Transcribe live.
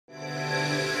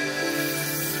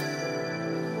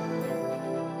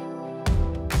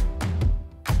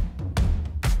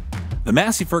The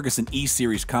Massey Ferguson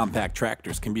E-Series compact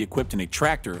tractors can be equipped in a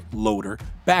tractor, loader,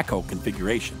 backhoe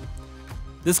configuration.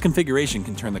 This configuration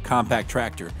can turn the compact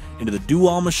tractor into the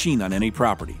do-all machine on any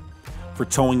property. For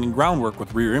towing and groundwork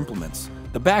with rear implements,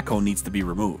 the backhoe needs to be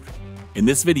removed. In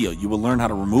this video, you will learn how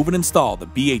to remove and install the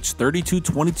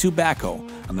BH3222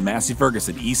 backhoe on the Massey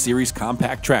Ferguson E-Series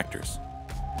compact tractors.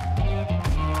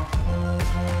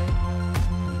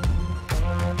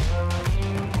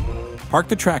 Park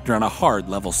the tractor on a hard,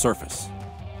 level surface.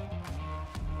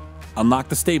 Unlock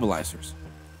the stabilizers.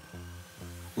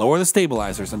 Lower the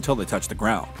stabilizers until they touch the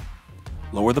ground.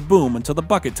 Lower the boom until the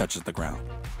bucket touches the ground.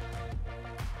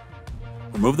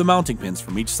 Remove the mounting pins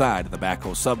from each side of the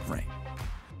backhoe subframe.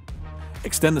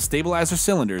 Extend the stabilizer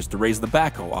cylinders to raise the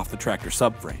backhoe off the tractor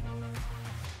subframe.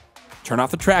 Turn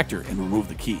off the tractor and remove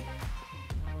the key.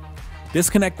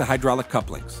 Disconnect the hydraulic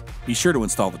couplings. Be sure to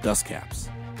install the dust caps.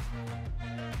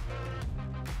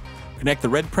 Connect the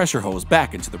red pressure hose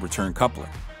back into the return coupler.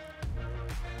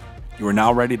 You are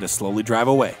now ready to slowly drive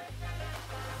away.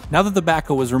 Now that the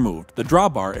backhoe is removed, the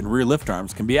drawbar and rear lift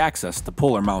arms can be accessed to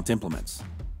pull or mount implements.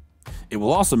 It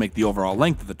will also make the overall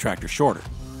length of the tractor shorter,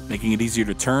 making it easier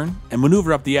to turn and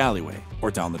maneuver up the alleyway or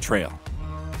down the trail.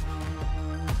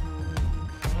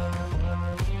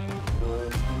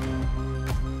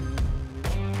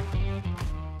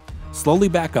 Slowly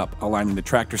back up, aligning the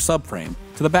tractor subframe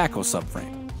to the backhoe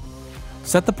subframe.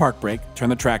 Set the park brake, turn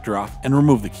the tractor off, and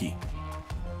remove the key.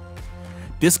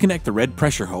 Disconnect the red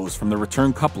pressure hose from the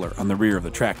return coupler on the rear of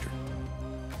the tractor.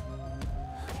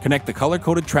 Connect the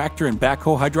color-coded tractor and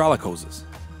backhoe hydraulic hoses.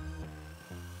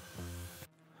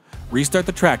 Restart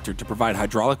the tractor to provide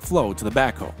hydraulic flow to the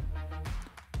backhoe.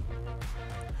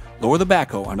 Lower the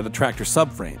backhoe onto the tractor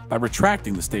subframe by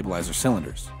retracting the stabilizer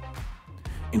cylinders.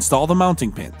 Install the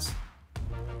mounting pins.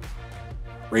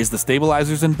 Raise the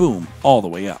stabilizers and boom all the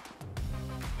way up.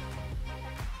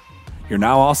 You're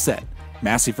now all set.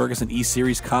 Massey Ferguson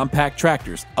E-Series compact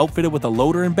tractors outfitted with a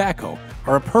loader and backhoe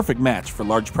are a perfect match for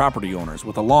large property owners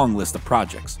with a long list of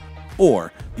projects,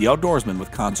 or the outdoorsman with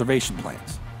conservation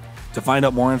plans. To find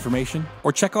out more information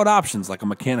or check out options like a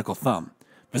mechanical thumb,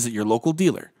 visit your local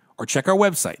dealer or check our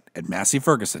website at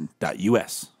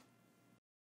masseyferguson.us.